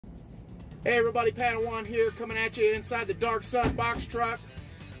Hey everybody, Padawan here, coming at you inside the Dark Sun box truck.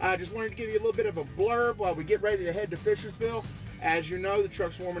 I just wanted to give you a little bit of a blurb while we get ready to head to Fishersville. As you know, the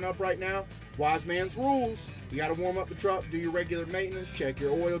truck's warming up right now. Wise man's rules. You got to warm up the truck, do your regular maintenance, check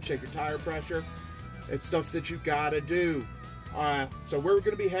your oil, check your tire pressure. It's stuff that you got to do. So we're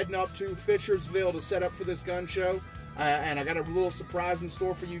going to be heading up to Fishersville to set up for this gun show. And I got a little surprise in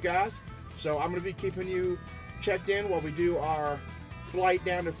store for you guys. So I'm going to be keeping you checked in while we do our flight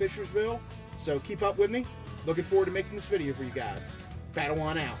down to Fishersville. So keep up with me. Looking forward to making this video for you guys.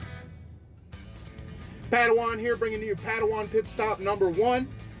 Padawan out. Padawan here, bringing you Padawan pit stop number 1.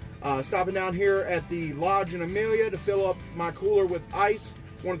 Stopping down here at the lodge in Amelia to fill up my cooler with ice.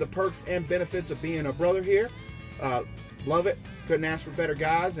 One of the perks and benefits of being a brother here. Love it. Couldn't ask for better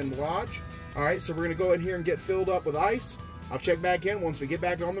guys in the lodge. Alright, so we're going to go in here and get filled up with ice. I'll check back in once we get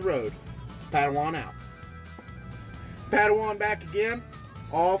back on the road. Padawan out. Padawan back again,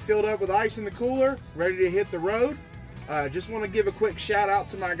 all filled up with ice in the cooler, ready to hit the road. Just want to give a quick shout out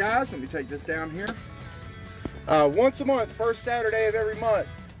to my guys. Let me take this down here. Once a month, first Saturday of every month,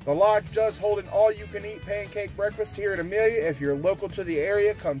 the lodge does hold an all-you-can-eat pancake breakfast here in Amelia. If you're local to the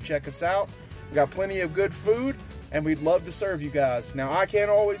area, come check us out. We got plenty of good food, and we'd love to serve you guys. Now, I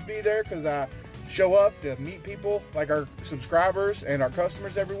can't always be there because I show up to meet people like our subscribers and our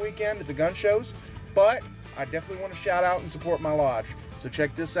customers every weekend at the gun shows, but I definitely want to shout out and support my lodge. So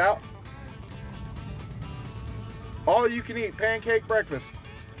check this out. All you can eat pancake breakfast.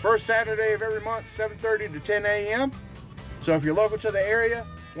 First Saturday of every month, 7:30 to 10 a.m. So if you're local to the area,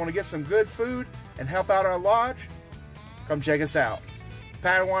 want to get some good food and help out our lodge, come check us out.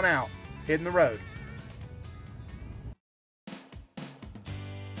 Padawan out, hitting the road.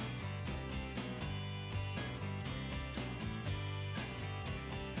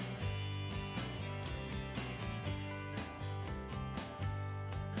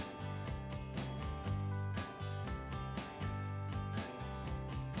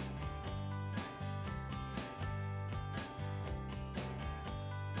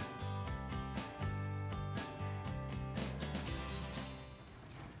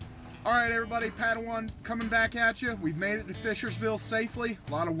 Alright everybody, Padawan coming back at you. We've made it to Fishersville safely.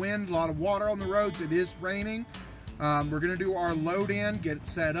 A lot of wind, a lot of water on the roads. It is raining. We're going to do our load in, get it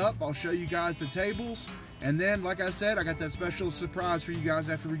set up. I'll show you guys the tables. And then, like I said, I got that special surprise for you guys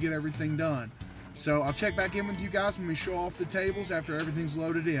after we get everything done. So I'll check back in with you guys when we show off the tables after everything's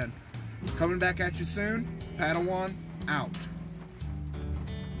loaded in. Coming back at you soon. Padawan out.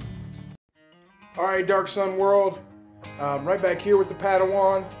 Alright, Dark Sun World. Right back here with the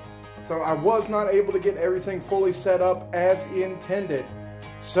Padawan. So I was not able to get everything fully set up as intended.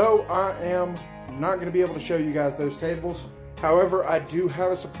 So I am not going to be able to show you guys those tables. However, I do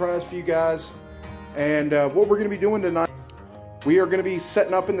have a surprise for you guys. And what we're going to be doing tonight, we are going to be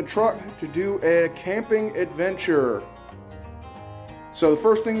setting up in the truck to do a camping adventure. So the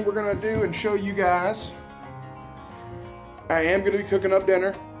first thing we're going to do and show you guys, I am going to be cooking up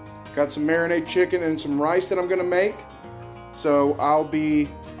dinner. Got some marinade chicken and some rice that I'm going to make. So I'll be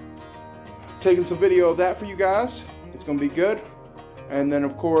taking some video of that for you guys. It's gonna be good. And then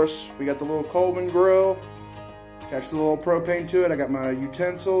of course we got the little Coleman grill, attached the little propane to it. I got my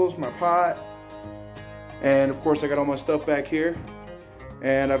utensils, my pot, and of course I got all my stuff back here.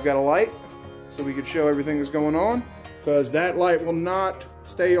 And I've got a light so we can show everything that's going on, because that light will not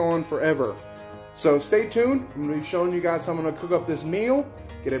stay on forever. So stay tuned. I'm gonna be showing you guys how I'm gonna cook up this meal,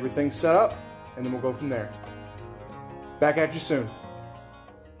 get everything set up, and then we'll go from there. Back at you soon.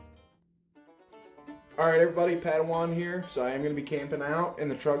 Alright everybody, Padawan here. So I am going to be camping out in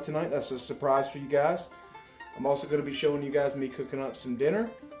the truck tonight. That's a surprise for you guys. I'm also going to be showing you guys me cooking up some dinner,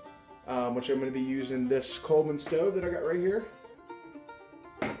 which I'm going to be using this Coleman stove that I got right here.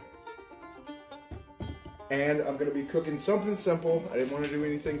 And I'm going to be cooking something simple. I didn't want to do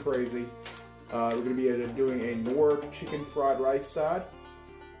anything crazy. We're going to be doing a Knorr chicken fried rice side.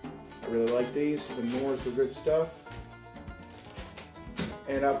 I really like these. The Knorr's the good stuff.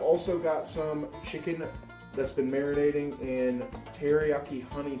 And I've also got some chicken that's been marinating in teriyaki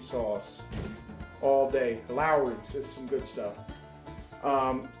honey sauce all day. Lowry's, it's some good stuff.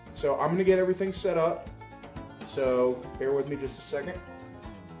 So I'm gonna get everything set up. So bear with me just a second.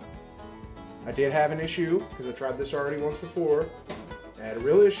 I did have an issue because I tried this already once before. I had a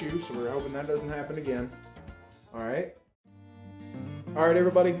real issue, so we're hoping that doesn't happen again. Alright. Alright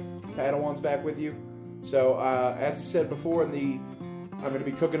everybody, Padawan's back with you. So as I said before, I'm going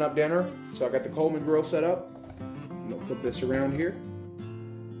to be cooking up dinner. So I got the Coleman grill set up. I'm going to flip this around here.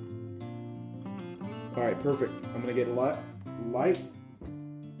 Alright, perfect. I'm going to get a light.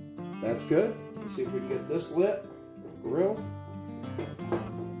 That's good. Let's see if we can get this lit. Grill.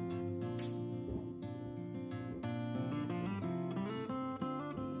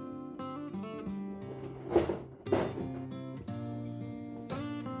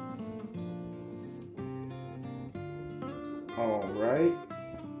 right?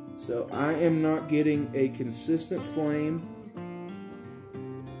 So I am not getting a consistent flame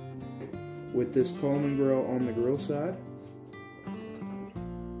with this Coleman grill on the grill side.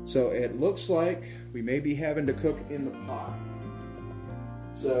 So it looks like we may be having to cook in the pot.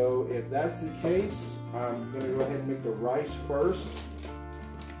 So if that's the case, I'm going to go ahead and make the rice first,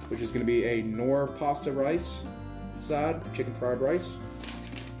 which is going to be a Knorr pasta rice side, chicken fried rice.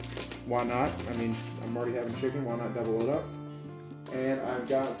 Why not? I mean, I'm already having chicken, why not double it up? And I've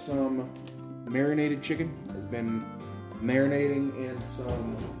got some marinated chicken. It's been marinating in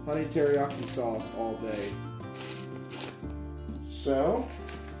some honey teriyaki sauce all day. So,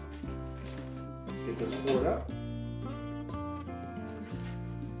 let's get this poured up.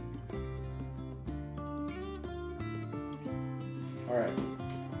 Alright,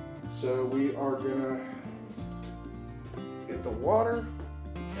 so we are gonna get the water,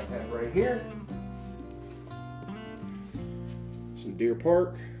 got that right here. Some Deer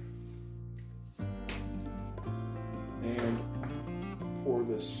Park. And pour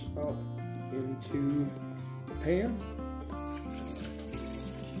this up into the pan.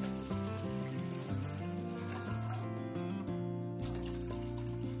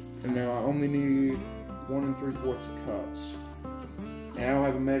 And now I only need 1 3/4 cups. And I don't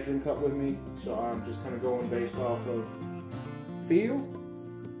have a measuring cup with me, so I'm just kind of going based off of feel.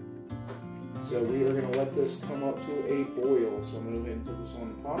 So we are going to let this come up to a boil. So I'm going to go ahead and put this on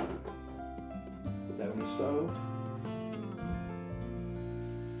the pot. Put that on the stove.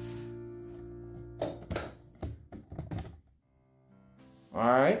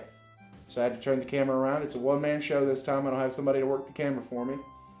 Alright, so I had to turn the camera around. It's a one-man show this time. I don't have somebody to work the camera for me.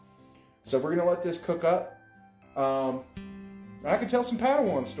 So we're going to let this cook up. I can tell some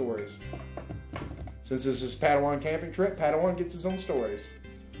Padawan stories. Since this is Padawan camping trip, Padawan gets his own stories.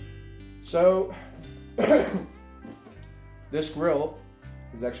 So, this grill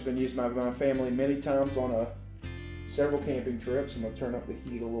has actually been used by my family many times on several camping trips. I'm going to turn up the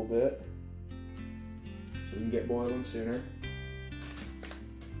heat a little bit so we can get boiling sooner.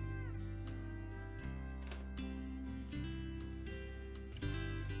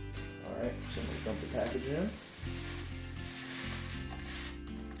 Alright, so I'm going to dump the package in.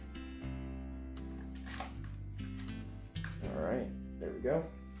 Alright, there we go.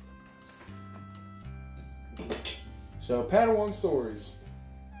 So, Padawan stories.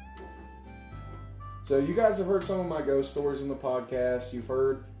 So, you guys have heard some of my ghost stories in the podcast. You've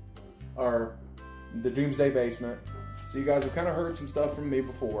heard the Doomsday Basement. So, you guys have kind of heard some stuff from me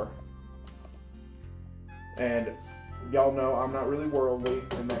before. And y'all know I'm not really worldly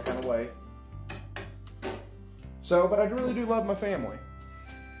in that kind of way. So, but I really do love my family.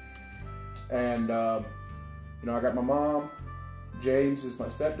 And, you know, I got my mom. James is my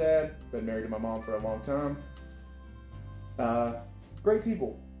stepdad. Been married to my mom for a long time. Great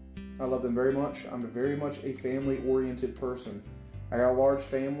people. I love them very much. I'm very much a family-oriented person. I got a large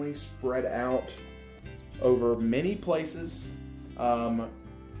family spread out over many places.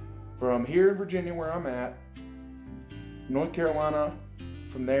 From here in Virginia, where I'm at, North Carolina,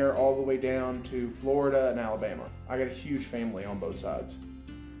 from there all the way down to Florida and Alabama. I got a huge family on both sides.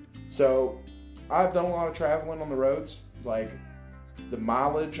 So, I've done a lot of traveling on the roads. Like, the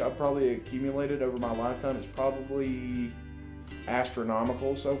mileage I've probably accumulated over my lifetime is probably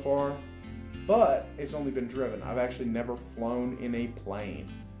astronomical so far, but it's only been driven. I've actually never flown in a plane,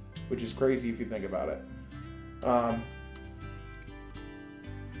 which is crazy if you think about it. I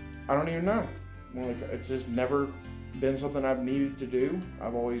don't even know. Like, it's just never been something I've needed to do.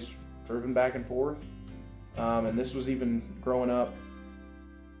 I've always driven back and forth, and this was even growing up.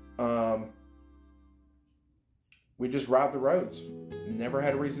 We just ride the roads. Never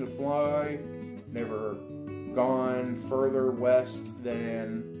had a reason to fly. Never gone further west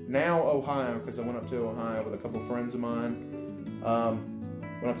than now Ohio, because I went up to Ohio with a couple friends of mine.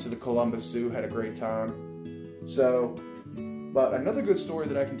 Went up to the Columbus Zoo, had a great time. So, but another good story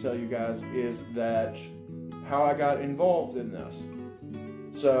that I can tell you guys is that how I got involved in this.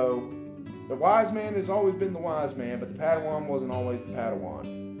 So, the wise man has always been the wise man, but the Padawan wasn't always the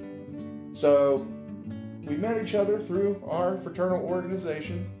Padawan. So, we met each other through our fraternal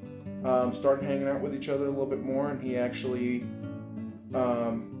organization. Started hanging out with each other a little bit more, and he actually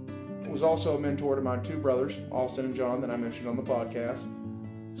was also a mentor to my two brothers, Austin and John, that I mentioned on the podcast.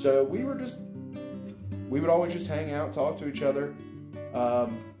 So we would always just hang out, talk to each other,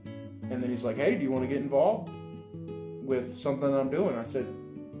 and then he's like, "Hey, do you want to get involved with something that I'm doing?" I said,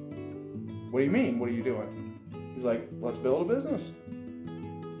 "What do you mean? What are you doing?" He's like, "Let's build a business."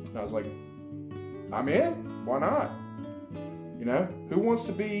 And I was like, "I'm in. Why not?" You know, who wants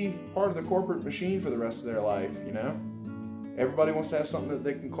to be part of the corporate machine for the rest of their life, you know? Everybody wants to have something that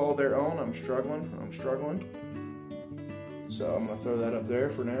they can call their own. I'm struggling. So I'm going to throw that up there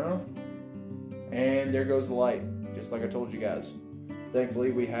for now. And there goes the light, just like I told you guys.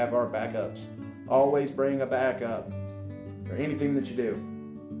 Thankfully, we have our backups. Always bring a backup for anything that you do.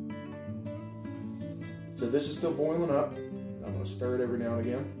 So this is still boiling up. I'm going to stir it every now and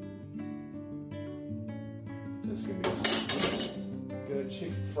again. This is going to be good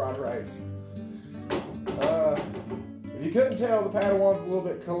chicken fried rice. If you couldn't tell, the Padawan's a little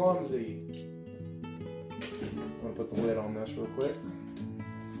bit clumsy. I'm going to put the lid on this real quick.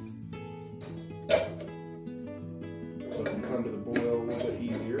 So it can come to the boil a little bit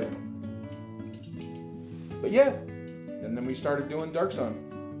easier. But yeah, and then we started doing Dark Sun.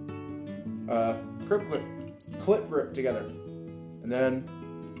 Clip grip together. And then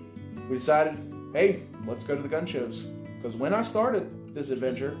we decided, hey, let's go to the gun shows. Because when I started this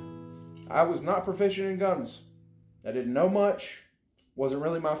adventure, I was not proficient in guns. I didn't know much. Wasn't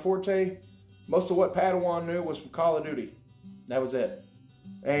really my forte. Most of what Padawan knew was from Call of Duty. That was it.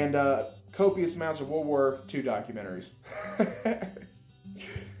 And copious amounts of World War II documentaries.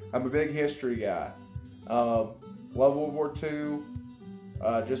 I'm a big history guy. Love World War II.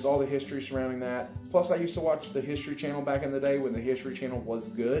 Just all the history surrounding that. Plus, I used to watch the History Channel back in the day when the History Channel was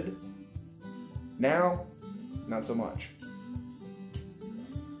good. Now, not so much.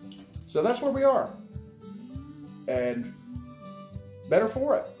 So that's where we are. And better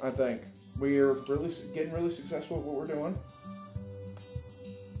for it, I think. We're really getting really successful at what we're doing.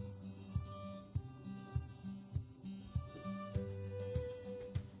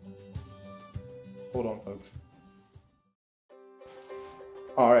 Hold on, folks.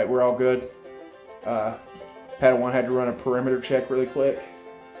 All right, we're all good. Padawan had to run a perimeter check really quick.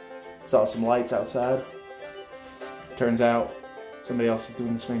 Saw some lights outside. Turns out somebody else is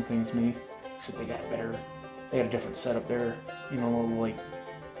doing the same thing as me, except they got better. They had a different setup there, you know, a little like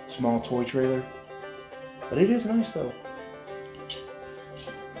small toy trailer. But it is nice though.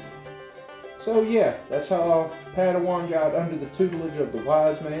 So yeah, that's how Padawan got under the tutelage of the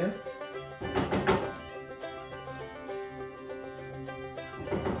wise man.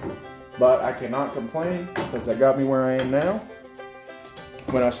 But I cannot complain because that got me where I am now.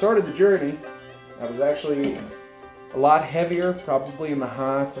 When I started the journey, I was actually a lot heavier, probably in the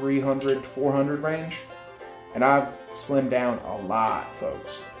high 300, 400 range. And I've slimmed down a lot,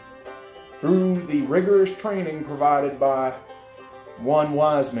 folks. Through the rigorous training provided by one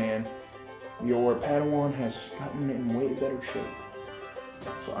wise man, your Padawan has gotten in way better shape.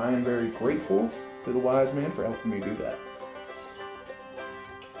 So I am very grateful to the wise man for helping me do that.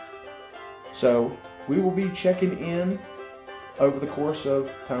 So we will be checking in over the course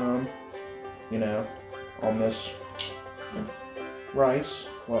of time, you know, on this rice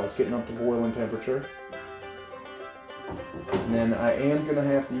while it's getting up to boiling temperature. And then I am going to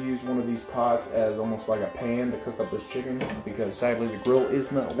have to use one of these pots as almost like a pan to cook up this chicken because sadly the grill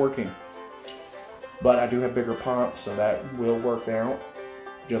is not working. But I do have bigger pots, so that will work out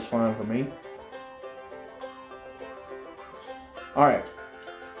just fine for me. Alright,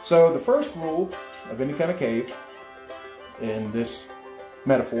 so the first rule of any kind of cave, in this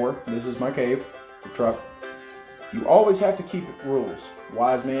metaphor, this is my cave, the truck, you always have to keep rules.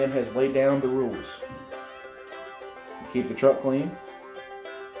 Wise man has laid down the rules. Keep the truck clean.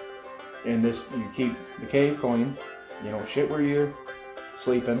 And this, you keep the cave clean. You don't shit where you're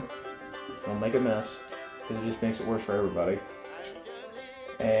sleeping. Don't make a mess, because it just makes it worse for everybody.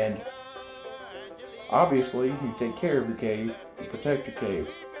 And obviously, you take care of your cave, you protect your cave.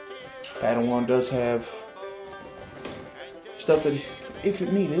 Padawan does have stuff that, if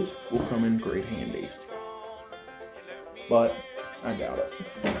it needed, will come in great handy. But I doubt it.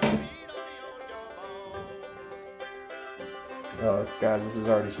 Guys, this is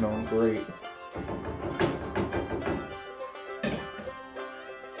already smelling great.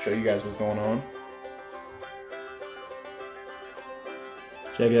 Show you guys what's going on.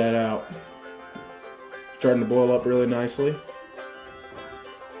 Check that out. Starting to boil up really nicely.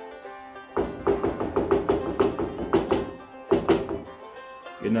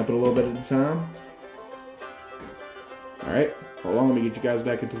 Getting up a little bit at a time. Alright, hold on, let me get you guys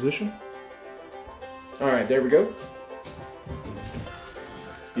back in position. Alright, there we go.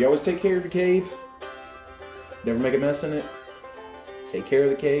 You always take care of your cave. Never make a mess in it. Take care of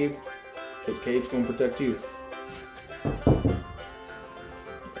the cave, because the cave's going to protect you.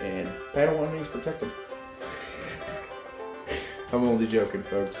 And Padawan needs protected. I'm only joking,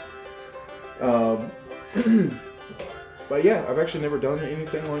 folks. But yeah, I've actually never done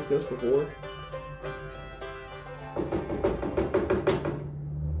anything like this before.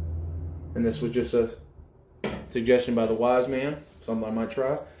 And this was just a Suggestion by the wise man, something I might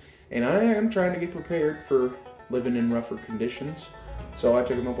try. And I am trying to get prepared for living in rougher conditions. So I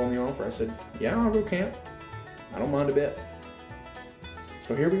took him up on the offer. I said, yeah, I'll go camp. I don't mind a bit.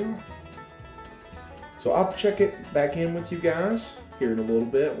 So here we are. So I'll check it back in with you guys here in a little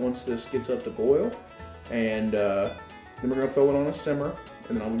bit once this gets up to boil. And then we're going to throw it on a simmer.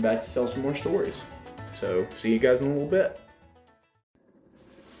 And then I'll be back to tell some more stories. So see you guys in a little bit.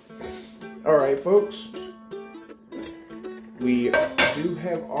 Alright folks. We do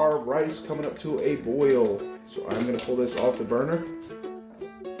have our rice coming up to a boil. So I'm going to pull this off the burner.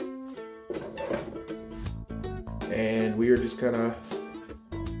 And we are just kind of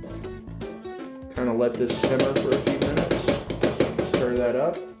let this simmer for a few minutes. So stir that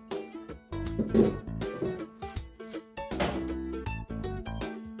up.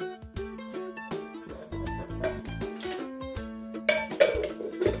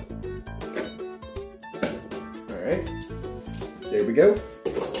 Alright, there we go.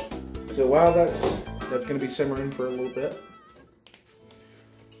 So while that's going to be simmering for a little bit.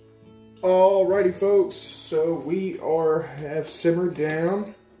 Alrighty folks, so we have simmered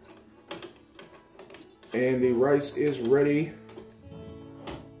down and the rice is ready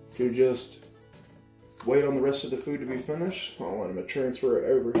to just wait on the rest of the food to be finished. I'm going to transfer it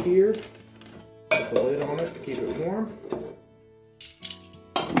over here, put the lid on it to keep it warm.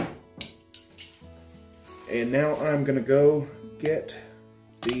 And now I'm going to go get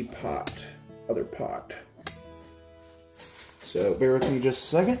the other pot. So bear with me just a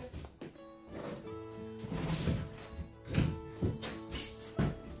second.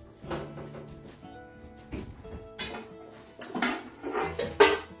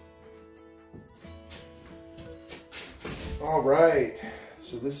 Alright,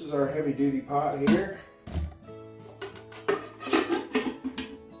 so this is our heavy duty pot here.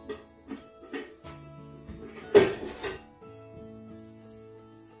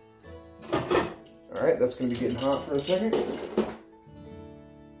 Alright, that's going to be getting hot for a second.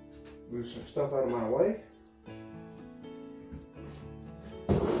 Move some stuff out of my way.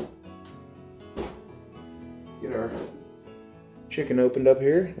 Get our chicken opened up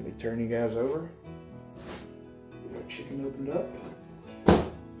here. Let me turn you guys over. Chicken opened up.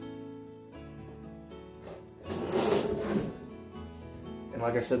 And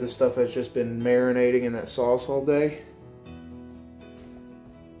like I said, this stuff has just been marinating in that sauce all day.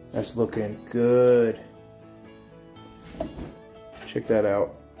 That's looking good. Check that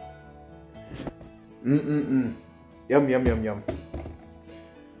out. Yum, yum, yum, yum.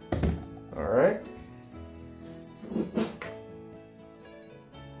 All right.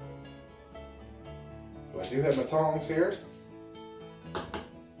 I do have my tongs here. I'm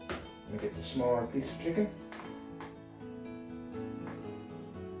gonna get the smaller piece of chicken.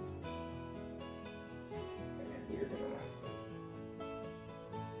 And we're gonna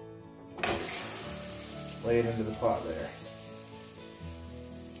lay it into the pot there.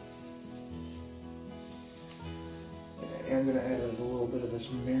 And I'm gonna add a little bit of this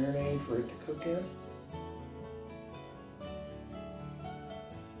marinade for it to cook in.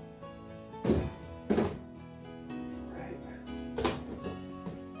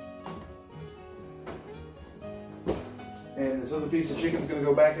 And this other piece of chicken is going to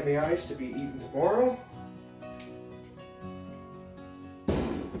go back in the ice to be eaten tomorrow.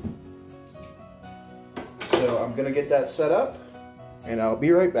 So I'm going to get that set up and I'll be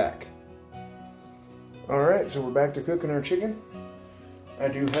right back. Alright, so we're back to cooking our chicken. I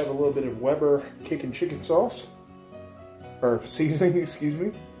do have a little bit of Weber kickin' chicken sauce. Or seasoning, excuse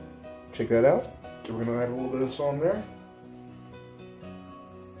me. Check that out. So we're going to add a little bit of salt there.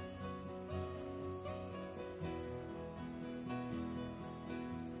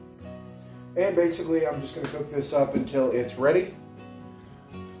 And basically, I'm just going to cook this up until it's ready.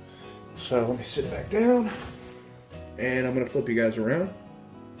 So let me sit back down. And I'm going to flip you guys around.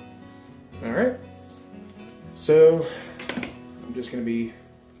 Alright. So, I'm just going to be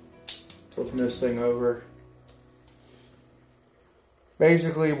flipping this thing over.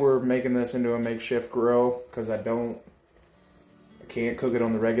 Basically, we're making this into a makeshift grill because I can't cook it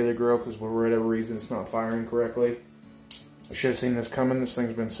on the regular grill because for whatever reason it's not firing correctly. I should have seen this coming. This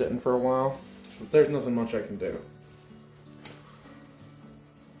thing's been sitting for a while. But there's nothing much I can do.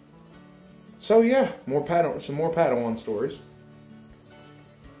 So yeah, some more Padawan stories.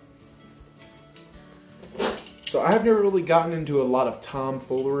 So I've never really gotten into a lot of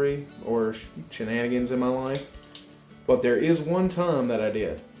tomfoolery or shenanigans in my life. But there is one time that I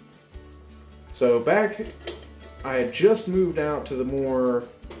did. So I had just moved out to the more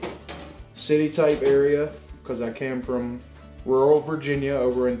city type area because I came from rural Virginia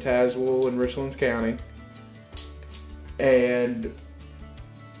over in Tazewell and Richlands County. And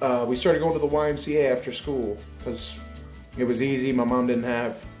we started going to the YMCA after school because it was easy. My mom didn't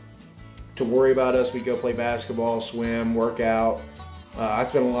have to worry about us. We'd go play basketball, swim, work out. I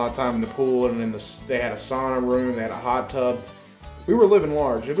spent a lot of time in the pool, and they had a sauna room, they had a hot tub. We were living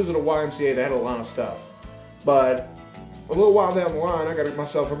large. It was at a YMCA, they had a lot of stuff. But a little while down the line, I got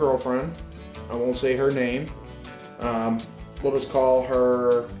myself a girlfriend. I won't say her name. We'll just call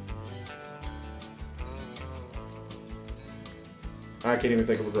her... I can't even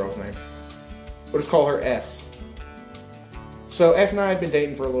think of a girl's name. We'll just call her S. So S and I had been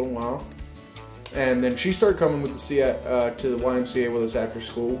dating for a little while. And then she started coming with to the YMCA with us after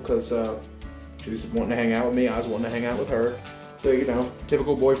school because she was wanting to hang out with me. I was wanting to hang out with her. So, you know,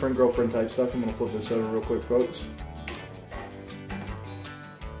 typical boyfriend-girlfriend type stuff. I'm going to flip this over real quick, folks.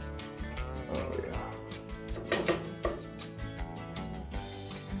 Oh, yeah.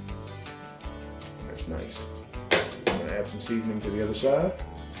 That's nice. I'm going to add some seasoning to the other side.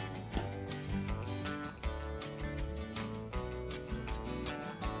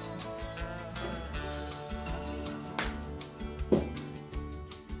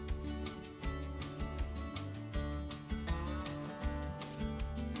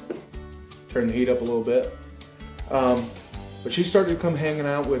 Turn the heat up a little bit. But she started to come hanging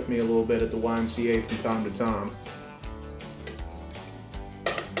out with me a little bit at the YMCA from time to time.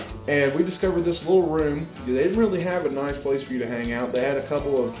 And we discovered this little room. They didn't really have a nice place for you to hang out. They had a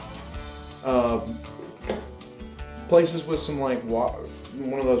couple of places with some like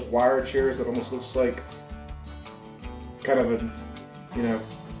one of those wire chairs that almost looks like kind of a, you know,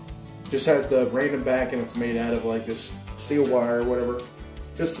 just has the random back and it's made out of like this steel wire or whatever.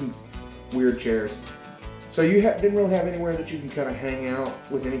 Just some weird chairs. So you didn't really have anywhere that you can kind of hang out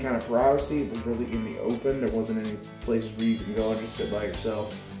with any kind of privacy. It was really in the open. There wasn't any places where you can go and just sit by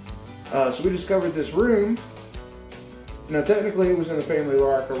yourself. So we discovered this room. Now technically it was in the family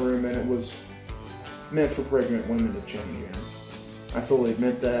locker room and it was meant for pregnant women to change in. I fully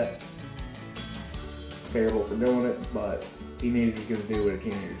admit that. Terrible for doing it, but teenagers are going to do what a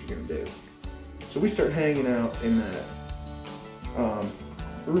teenager's going to do. So we started hanging out in that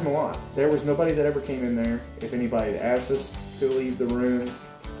room a lot. There was nobody that ever came in there. If anybody had asked us to leave the room,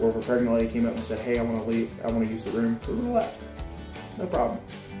 or if a pregnant lady came up and said, "Hey, I want to leave, I want to use the room," we would have left. No problem.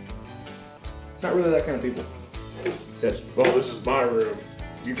 Not really that kind of people. Just, "Oh, this is my room.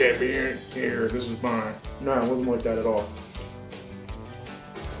 You can't be in here. This is mine." No, it wasn't like that at all.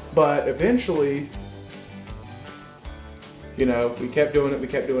 But eventually, you know, we kept doing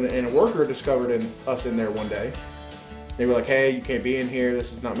it, and a worker discovered us in there one day. They were like, "Hey, you can't be in here.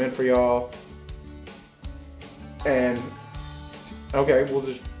 This is not meant for y'all." And, okay, we'll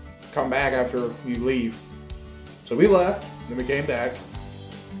just come back after you leave. So we left, then we came back.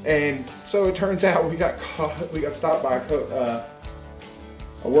 And so it turns out we got stopped by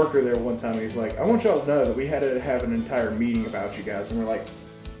a worker there one time. He's like, "I want y'all to know that we had to have an entire meeting about you guys." And we're like,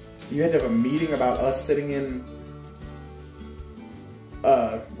 "You had to have a meeting about us sitting in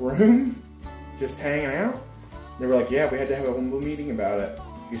a room just hanging out?" They were like, "Yeah, we had to have a whole meeting about it."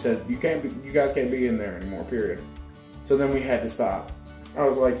 He said, you guys can't be in there anymore, period." So then we had to stop. I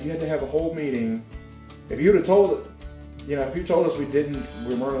was like, "You had to have a whole meeting. If you would have told if you told us we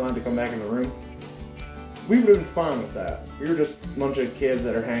weren't allowed to come back in the room, we would have been fine with that. We were just a bunch of kids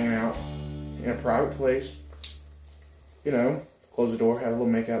that are hanging out in a private place. You know, close the door, have a little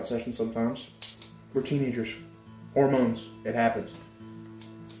makeout session sometimes. We're teenagers. Hormones. It happens."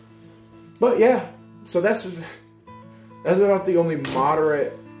 But yeah, so that's about the only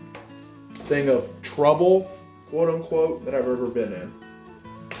moderate thing of trouble, quote unquote, that I've ever been in.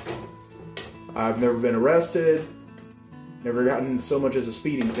 I've never been arrested, never gotten so much as a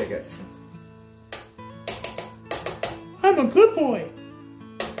speeding ticket. I'm a good boy.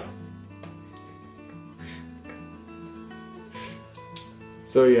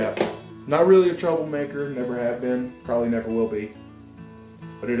 So yeah, not really a troublemaker, never have been, probably never will be.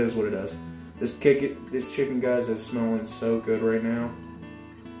 But it is what it is. This chicken, guys, is smelling so good right now.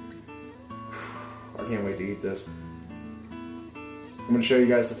 I can't wait to eat this. I'm going to show you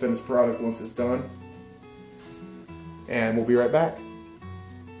guys the finished product once it's done. And we'll be right back.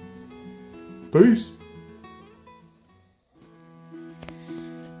 Peace.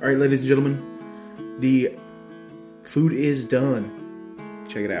 Alright, ladies and gentlemen. The food is done.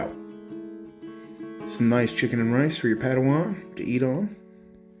 Check it out. Some nice chicken and rice for your Padawan to eat on.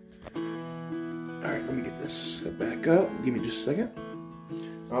 Alright, let me get this back up. Give me just a second.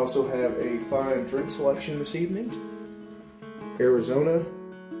 I also have a fine drink selection this evening. Arizona,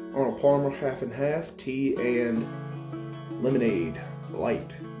 Arnold Palmer half and half, tea and lemonade,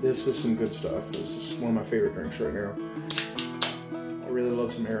 light. This is some good stuff. This is one of my favorite drinks right now. I really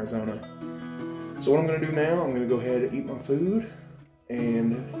love some Arizona. So what I'm gonna do now, I'm gonna go ahead and eat my food,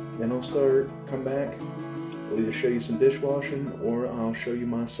 and then I'll come back. I'll either show you some dishwashing or I'll show you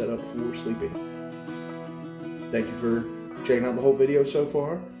my setup for sleeping. Thank you for checking out the whole video so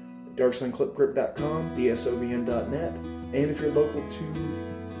far. DarkSunClipGrip.com, DSOVN.net, and if you're local to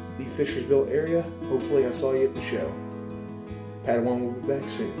the Fishersville area, hopefully I saw you at the show. Padawan will be back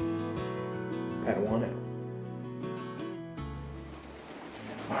soon. Padawan out.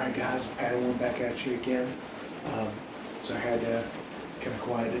 Alright guys, Padawan back at you again. So I had to kind of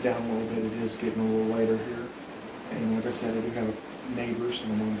quiet it down a little bit. It is getting a little later here. And like I said, I do have neighbors,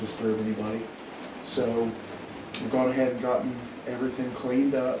 and I don't want to disturb anybody. So I've gone ahead and gotten everything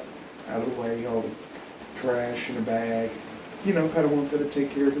cleaned up, out of the way, all the trash in a bag. You know, Padawan's got to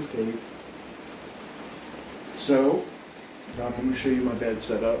take care of his cave. So I'm going to show you my bed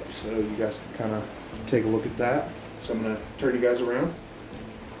setup so you guys can kind of take a look at that. So I'm going to turn you guys around.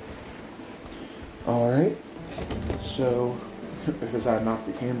 Alright, so, because I knocked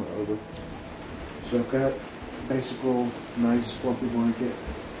the camera over. So I've got a basic little nice fluffy blanket.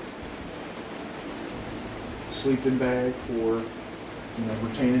 Sleeping bag for, you know,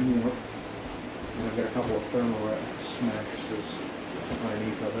 retaining warmth. And I've got a couple of thermal mattresses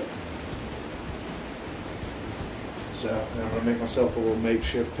underneath of it. So now I'm going to make myself a little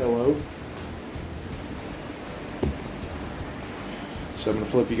makeshift pillow. So I'm going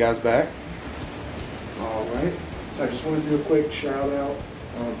to flip you guys back. Alright, so I just want to do a quick shout out.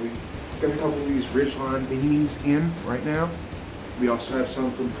 We've got a couple of these Ridgeline beanies in right now. We also have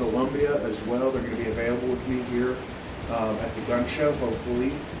some from Columbia as well. They're going to be available with me here at the gun show,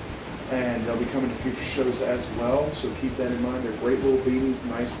 hopefully. And they'll be coming to future shows as well, so keep that in mind. They're great little beanies,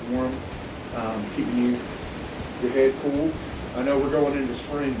 nice, warm, keeping your head cool. I know we're going into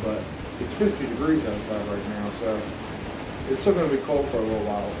spring, but it's 50 degrees outside right now, so it's still going to be cold for a little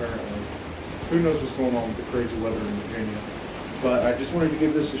while, apparently. Who knows what's going on with the crazy weather in Virginia. But I just wanted to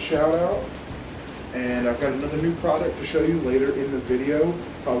give this a shout out. And I've got another new product to show you later in the video.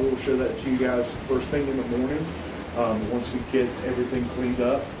 Probably will show that to you guys first thing in the morning. Once we get everything cleaned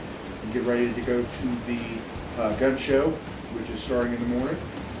up and get ready to go to the gun show, which is starting in the morning.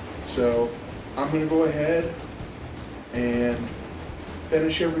 So I'm going to go ahead and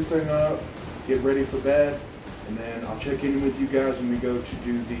finish everything up, get ready for bed, and then I'll check in with you guys when we go to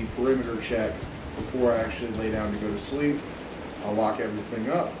do the perimeter check before I actually lay down to go to sleep. I'll lock everything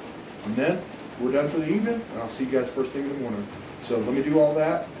up, and then we're done for the evening, and I'll see you guys first thing in the morning. So let me do all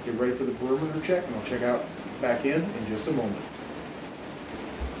that, get ready for the perimeter check, and I'll check out back in just a moment.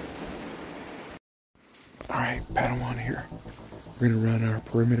 Alright, Padawan here. We're going to run our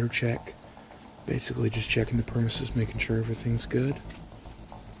perimeter check. Basically just checking the premises, making sure everything's good.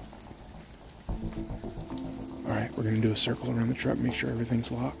 Alright, we're going to do a circle around the truck, make sure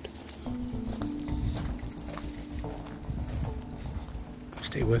everything's locked.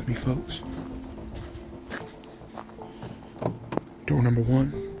 Stay with me, folks. Door number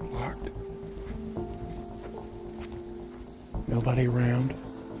 1, locked. Nobody around.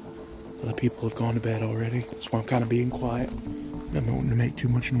 Other people have gone to bed already. That's why I'm kind of being quiet. I'm not wanting to make too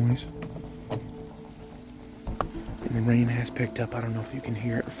much noise. And the rain has picked up. I don't know if you can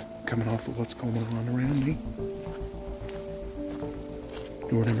hear it coming off of what's going on around me.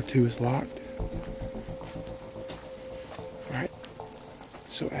 Door number 2 is locked. Alright.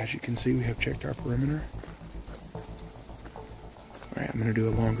 So as you can see, we have checked our perimeter. Alright, I'm going to do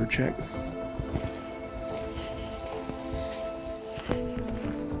a longer check.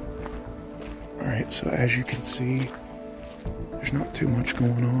 Alright, so as you can see, there's not too much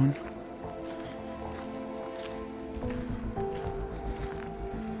going on.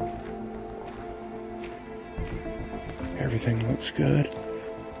 Everything looks good.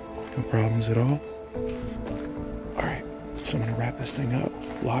 No problems at all. Alright, so I'm going to wrap this thing up,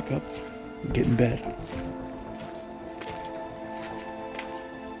 lock up, and get in bed.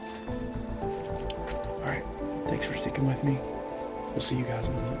 Alright, thanks for sticking with me. We'll see you guys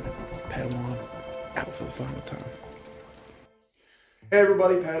in the morning. Padawan out for the final time. Hey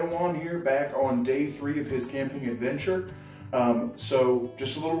everybody, Padawan here, back on day 3 of his camping adventure. So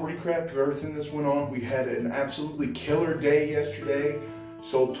just a little recap of everything that's went on. We had an absolutely killer day yesterday.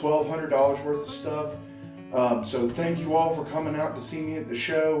 Sold $1,200 worth of stuff. So thank you all for coming out to see me at the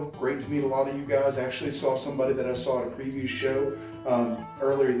show. Great to meet a lot of you guys. I actually saw somebody that I saw at a previous show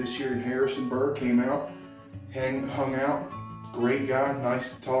earlier this year in Harrisonburg. Came out, hung out. Great guy,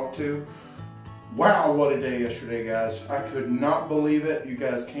 nice to talk to. Wow, what a day yesterday, guys. I could not believe it. You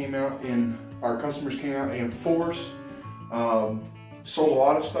guys came out our customers came out in force. sold a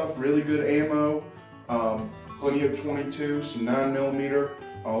lot of stuff, really good ammo, plenty of 22, some 9mm,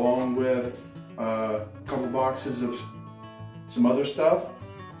 along with a couple boxes of some other stuff.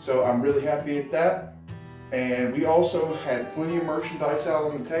 So I'm really happy at that. And we also had plenty of merchandise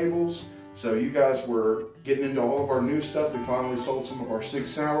out on the tables. So you guys were getting into all of our new stuff. We finally sold some of our 6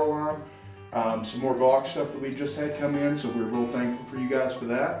 Sauer line, some more Glock stuff that we just had come in. So we're real thankful for you guys for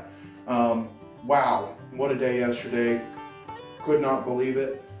that. Wow, what a day yesterday. Could not believe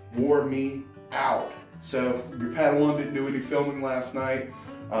it. Wore me out. So your Padawan didn't do any filming last night,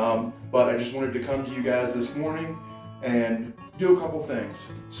 but I just wanted to come to you guys this morning and do a couple things.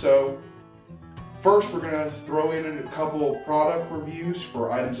 So first, we're going to throw in a couple product reviews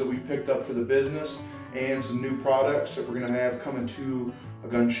for items that we picked up for the business and some new products that we're going to have coming to a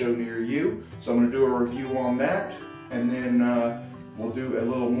gun show near you. So I'm going to do a review on that, and then we'll do a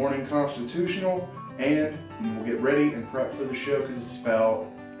little morning constitutional, and we'll get ready and prep for the show because it's about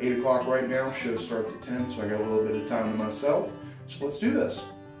 8 o'clock right now. Show starts at 10, so I got a little bit of time to myself. So let's do this.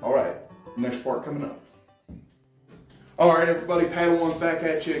 All right, next part coming up. All right, everybody, Padawan's back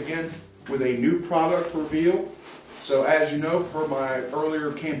at you again with a new product reveal. So as you know, for my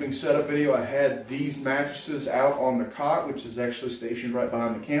earlier camping setup video, I had these mattresses out on the cot, which is actually stationed right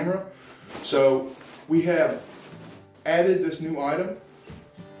behind the camera. So we have added this new item,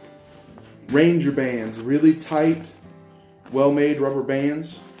 Ranger bands, really tight, well-made rubber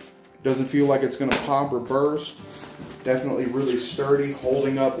bands. Doesn't feel like it's gonna pop or burst. Definitely really sturdy,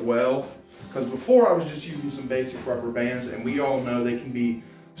 holding up well. Because before I was just using some basic rubber bands, and we all know they can be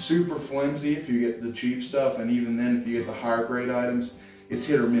super flimsy if you get the cheap stuff, and even then if you get the higher grade items, it's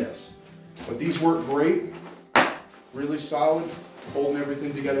hit or miss. But these work great, really solid, holding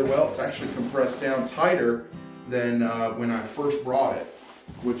everything together well. It's actually compressed down tighter than when I first brought it,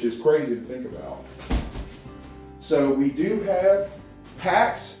 which is crazy to think about. So we do have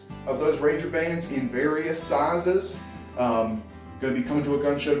packs of those Ranger bands in various sizes. Going to be coming to a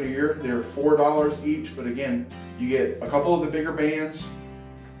gun show near year. They're $4 each, but again, you get a couple of the bigger bands,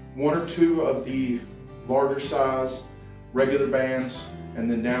 1 or 2 of the larger size regular bands,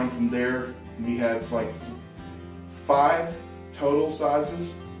 and then down from there we have like 5 total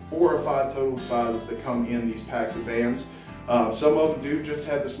sizes, 4 or 5 total sizes that come in these packs of bands. Some of them do just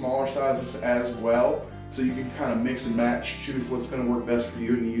have the smaller sizes as well, so you can kind of mix and match, choose what's going to work best for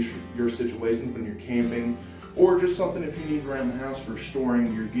you and your situation when you're camping, or just something if you need around the house for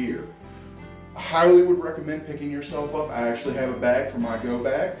storing your gear. I highly would recommend picking yourself up. I actually have a bag for my go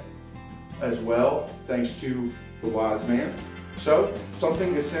bag as well, thanks to the wise man. So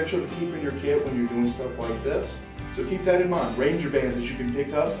something essential to keep in your kit when you're doing stuff like this. So keep that in mind. Ranger bands that you can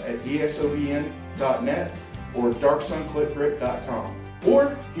pick up at dsovn.net or darksunclipgrip.com,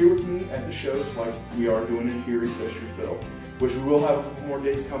 or here with me at the shows like we are doing it here in Fishersville, which we will have a couple more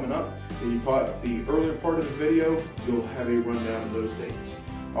dates coming up. If you caught the earlier part of the video, you'll have a rundown of those dates.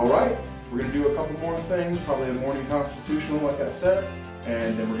 All right, we're going to do a couple more things, probably a morning constitutional like I said,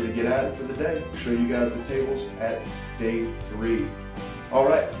 and then we're going to get at it for the day. Show you guys the tables at day 3. All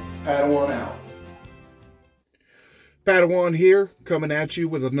right, Padawan out. Padawan here, coming at you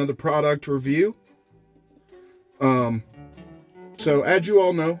with another product review. So as you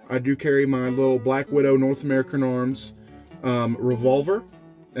all know, I do carry my little Black Widow North American Arms revolver.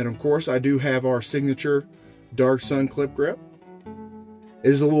 And of course, I do have our signature Dark Sun clip grip. It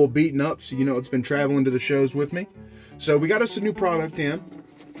is a little beaten up, so you know it's been traveling to the shows with me. So we got us a new product in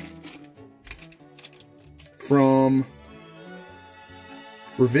from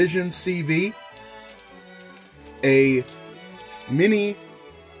Revision CV, a mini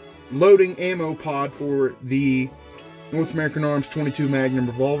loading ammo pod for the North American Arms 22 Magnum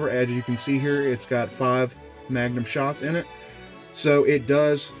revolver. As you can see here, it's got 5 Magnum shots in it. So it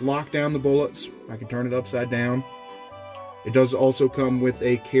does lock down the bullets. I can turn it upside down. It does also come with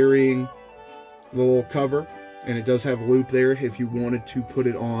a carrying little cover, and it does have a loop there if you wanted to put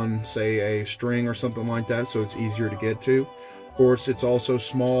it on, say, a string or something like that, so it's easier to get to. Of course, it's also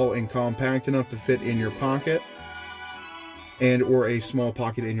small and compact enough to fit in your pocket, and or a small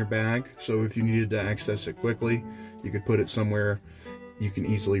pocket in your bag, so if you needed to access it quickly, you could put it somewhere you can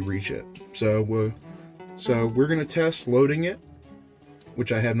easily reach it. So we're going to test loading it,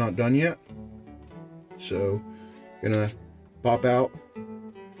 which I have not done yet. So gonna pop out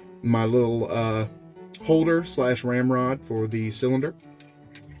my little holder / ramrod for the cylinder.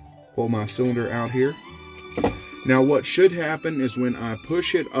 Pull my cylinder out here. Now what should happen is when I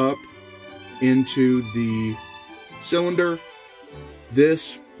push it up into the cylinder,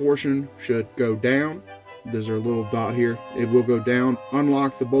 this portion should go down. There's our little dot here. It will go down,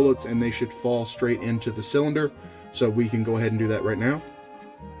 unlock the bullets, and they should fall straight into the cylinder. So we can go ahead and do that right now.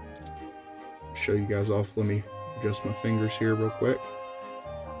 Show you guys off. Let me adjust my fingers here real quick.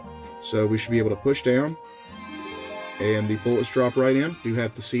 So we should be able to push down, and the bullets drop right in. Do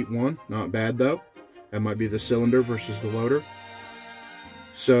have the seat one, not bad though. That might be the cylinder versus the loader.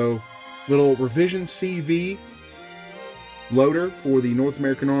 So, little revision CV loader for the North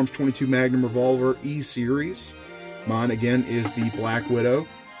American Arms 22 Magnum Revolver E Series. Mine again is the Black Widow,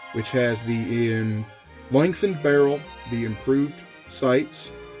 which has the lengthened barrel, the improved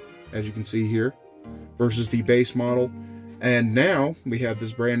sights, as you can see here, versus the base model. And now we have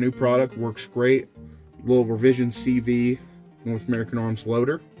this brand new product, works great. Little revision CV North American Arms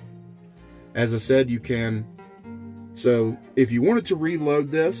loader. As I said, you can, so if you wanted to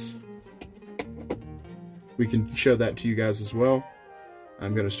reload this, we can show that to you guys as well.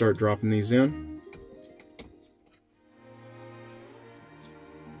 I'm going to start dropping these in.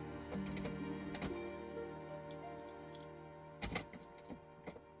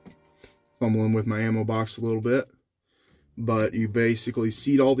 Fumbling with my ammo box a little bit, but you basically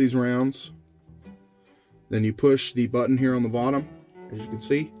seat all these rounds. Then you push the button here on the bottom, as you can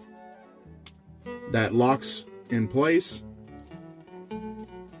see. That locks in place.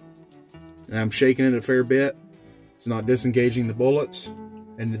 And I'm shaking it a fair bit. It's not disengaging the bullets.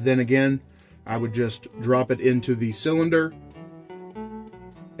 And then again, I would just drop it into the cylinder.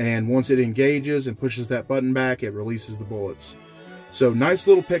 And once it engages and pushes that button back, it releases the bullets. So nice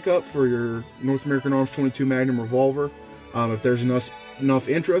little pickup for your North American Arms 22 Magnum Revolver. If there's enough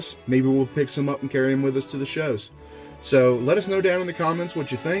interest, maybe we'll pick some up and carry them with us to the shows. So let us know down in the comments what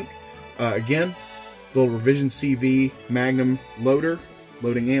you think. Again, little revision CV Magnum loader,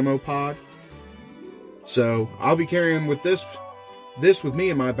 loading ammo pod. So I'll be carrying with this with me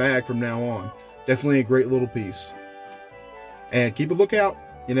in my bag from now on. Definitely a great little piece. And keep a lookout.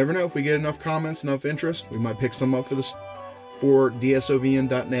 You never know, if we get enough comments, enough interest, we might pick some up for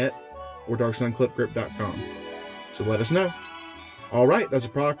dsovn.net or darksunclipgrip.com. So let us know. Alright, that's a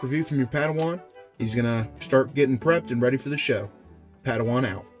product review from your Padawan. He's going to start getting prepped and ready for the show. Padawan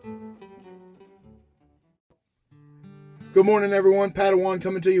out. Good morning, everyone. Padawan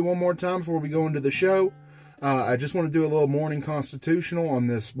coming to you one more time before we go into the show. I just want to do a little morning constitutional on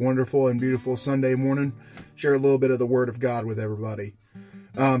this wonderful and beautiful Sunday morning. Share a little bit of the Word of God with everybody.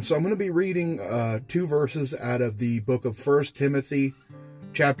 So I'm going to be reading 2 verses out of the book of 1 Timothy,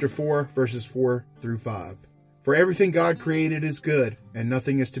 chapter 4, verses 4 through 5. For everything God created is good, and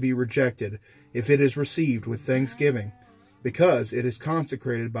nothing is to be rejected if it is received with thanksgiving, because it is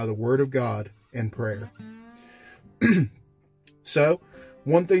consecrated by the Word of God and prayer. So,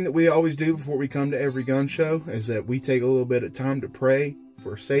 one thing that we always do before we come to every gun show is that we take a little bit of time to pray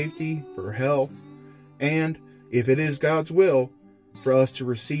for safety, for health, and if it is God's will, for us to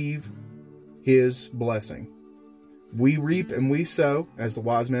receive His blessing. We reap and we sow, as the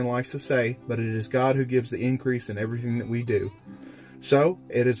wise man likes to say, but it is God who gives the increase in everything that we do. So,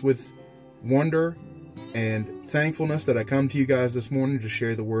 it is with wonder and thankfulness that I come to you guys this morning to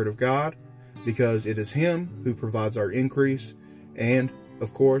share the Word of God, because it is Him who provides our increase. And,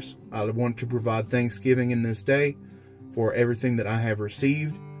 of course, I want to provide thanksgiving in this day for everything that I have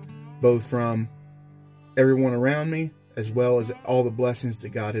received, both from everyone around me, as well as all the blessings that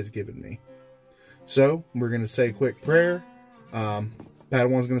God has given me. So, we're going to say a quick prayer.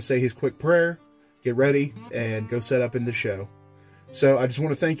 Padawan's going to say his quick prayer, get ready, and go set up in the show. So, I just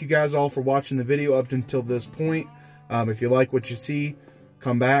want to thank you guys all for watching the video up until this point. If you like what you see,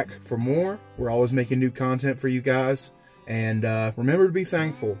 come back for more. We're always making new content for you guys. And remember to be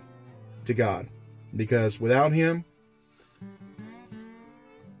thankful to God, because without Him,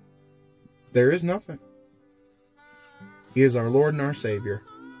 there is nothing. He is our Lord and our Savior,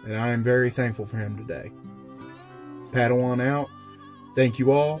 and I am very thankful for Him today. Padawan out. Thank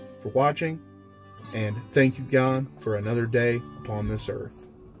you all for watching, and thank you, God, for another day upon this earth.